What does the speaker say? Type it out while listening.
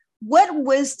What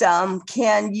wisdom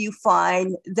can you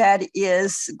find that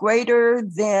is greater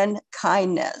than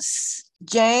kindness?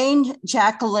 Jane,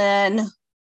 Jacqueline,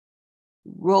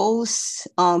 Rose,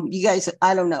 you guys,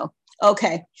 I don't know.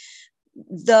 Okay.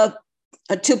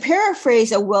 To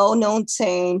paraphrase a well-known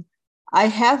saying, I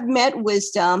have met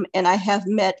wisdom and I have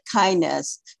met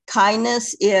kindness.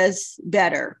 Kindness is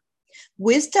better.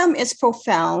 Wisdom is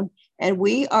profound and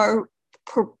we are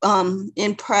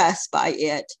impressed by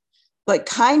it. But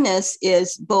kindness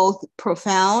is both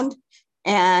profound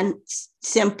and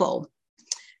simple.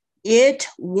 It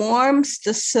warms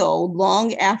the soul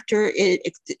long after it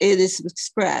is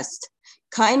expressed.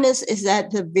 Kindness is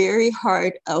at the very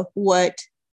heart of what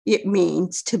it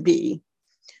means to be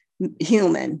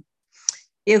human.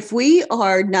 If we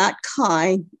are not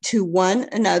kind to one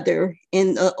another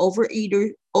in the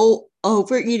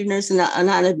Overeaters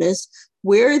Anonymous,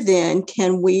 where then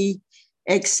can we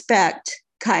expect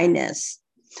kindness?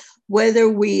 Whether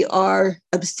we are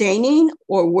abstaining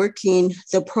or working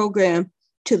the program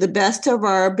to the best of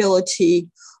our ability,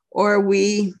 or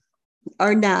we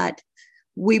are not,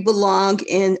 we belong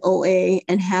in OA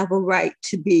and have a right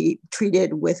to be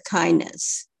treated with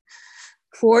kindness.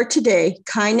 For today,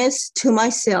 kindness to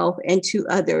myself and to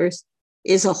others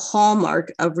is a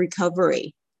hallmark of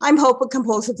recovery. I'm Hope, a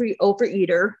compulsive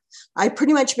overeater. I've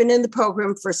pretty much been in the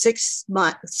program for 6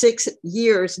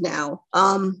 years now.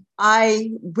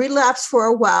 I relapsed for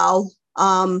a while.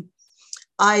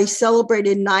 I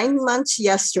celebrated 9 months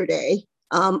yesterday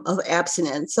of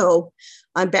abstinence. So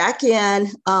I'm back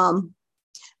in.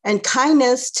 And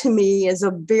kindness to me is a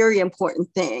very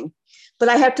important thing. But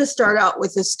I have to start out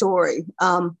with a story.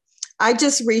 I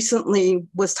just recently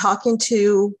was talking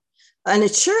to an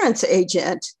insurance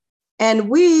agent, and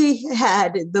we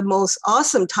had the most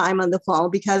awesome time on the phone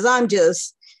because I'm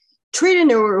just treating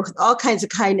her with all kinds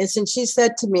of kindness. And she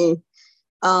said to me,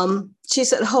 she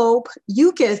said, Hope,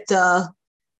 you get the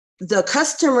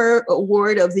customer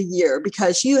award of the year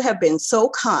because you have been so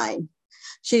kind.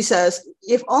 She says,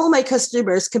 if all my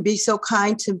customers could be so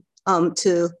kind to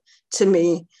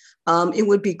me, it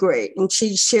would be great. And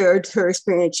she shared her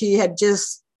experience. She had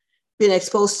just been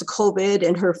exposed to COVID,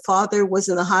 and her father was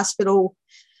in the hospital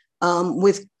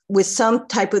with some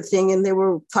type of thing, and they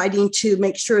were fighting to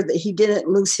make sure that he didn't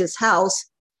lose his house.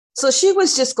 So she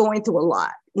was just going through a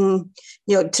lot. And,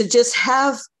 to just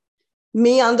have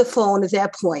me on the phone at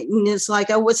that point, and it's like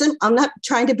I'm not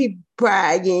trying to be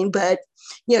bragging, but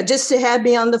just to have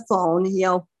me on the phone,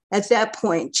 at that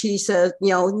point, she says, I'm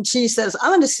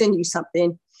going to send you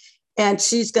something. And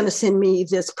she's going to send me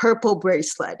this purple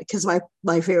bracelet because my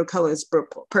favorite color is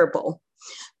purple.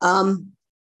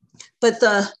 But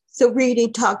the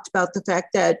reading talked about the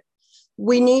fact that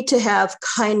we need to have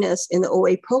kindness in the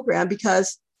OA program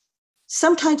because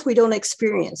sometimes we don't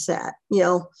experience that.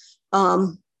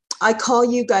 I call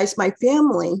you guys my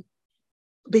family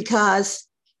because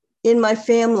in my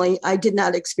family, I did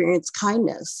not experience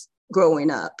kindness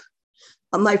growing up.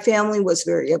 My family was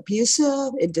very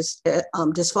abusive and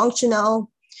dysfunctional,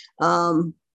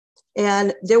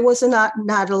 and there was not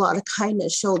a lot of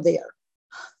kindness shown there.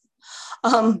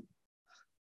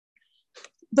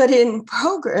 But in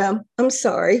program, been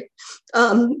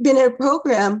in a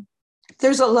program,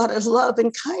 there's a lot of love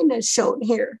and kindness shown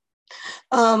here.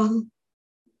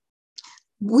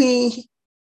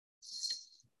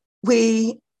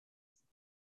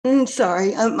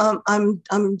 Sorry, I'm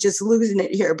just losing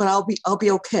it here, but I'll be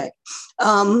okay.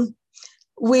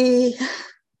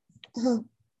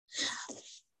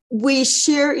 We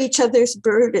share each other's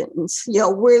burdens.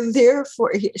 We're there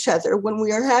for each other when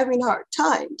we are having hard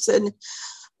times, and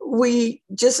we're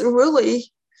just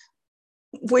really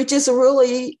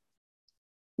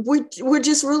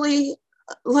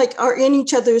like are in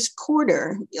each other's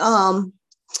corner.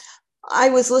 I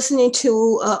was listening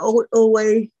to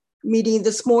OA meeting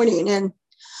this morning, and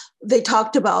they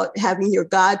talked about having your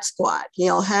God squad,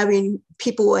 having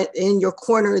people in your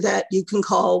corner that you can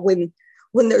call when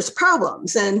there's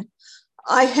problems. And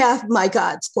I have my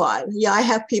God squad. I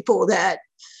have people that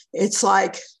it's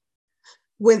like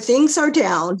when things are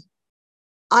down,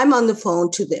 I'm on the phone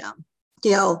to them.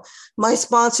 My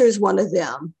sponsor is one of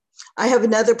them. I have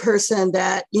another person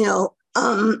that,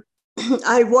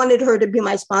 I wanted her to be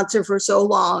my sponsor for so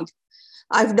long.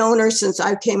 I've known her since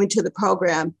I came into the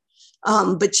program,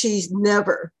 but she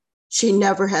never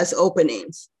has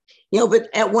openings. But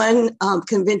at one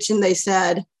convention, they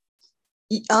said,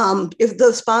 if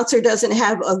the sponsor doesn't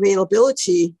have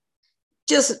availability,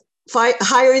 just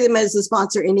hire them as a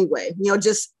sponsor anyway.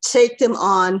 Just take them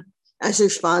on as your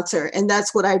sponsor. And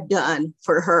that's what I've done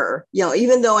for her.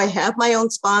 Even though I have my own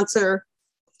sponsor,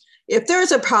 if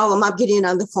there's a problem, I'm getting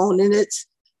on the phone and it's,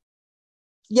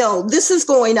 this is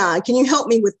going on. Can you help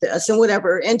me with this and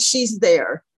whatever? And she's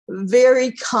there,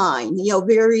 very kind,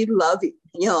 very loving.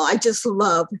 I just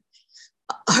love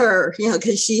her,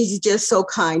 because she's just so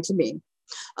kind to me.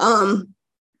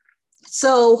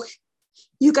 So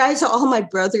you guys are all my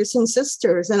brothers and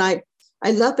sisters, and I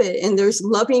love it. And there's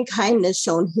loving kindness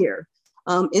shown here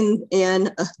in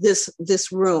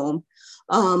this room.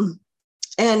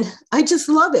 And I just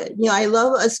love it. I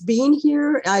love us being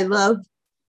here. I love,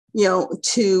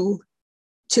 to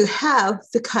have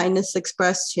the kindness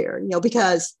expressed here,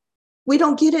 because we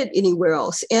don't get it anywhere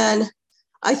else. And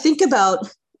I think about,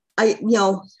 I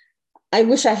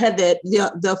wish I had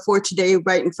the For Today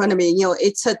right in front of me.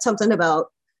 It said something about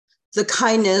the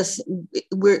kindness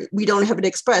we don't have it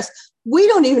expressed. We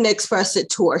don't even express it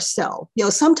to ourselves.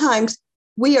 Sometimes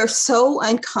we are so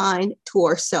unkind to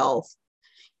ourselves.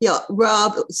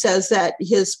 Rob says that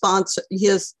his sponsor,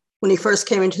 when he first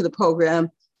came into the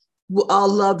program,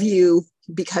 I'll love you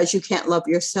because you can't love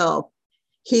yourself.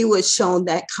 He was shown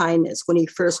that kindness when he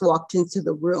first walked into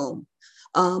the room.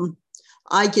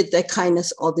 I get that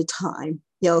kindness all the time.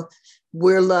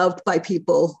 We're loved by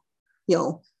people,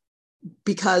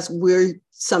 because we're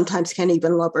sometimes can't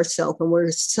even love ourselves, and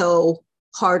we're so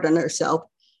hard on ourselves.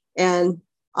 And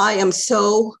I am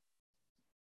so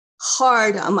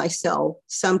hard on myself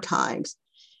sometimes.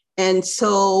 And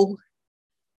so,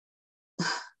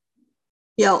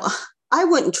 I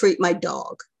wouldn't treat my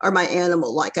dog or my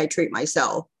animal like I treat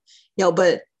myself,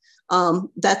 but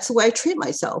that's the way I treat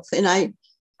myself. And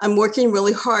I'm working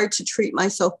really hard to treat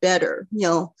myself better,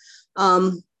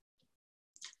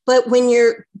 but when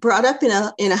you're brought up in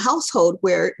a household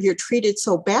where you're treated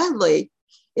so badly,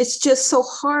 it's just so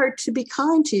hard to be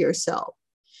kind to yourself.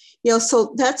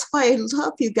 So that's why I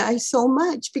love you guys so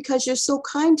much, because you're so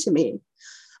kind to me.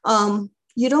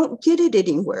 You don't get it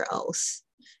anywhere else.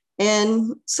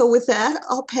 And so with that,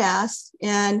 I'll pass.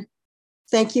 And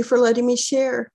thank you for letting me share.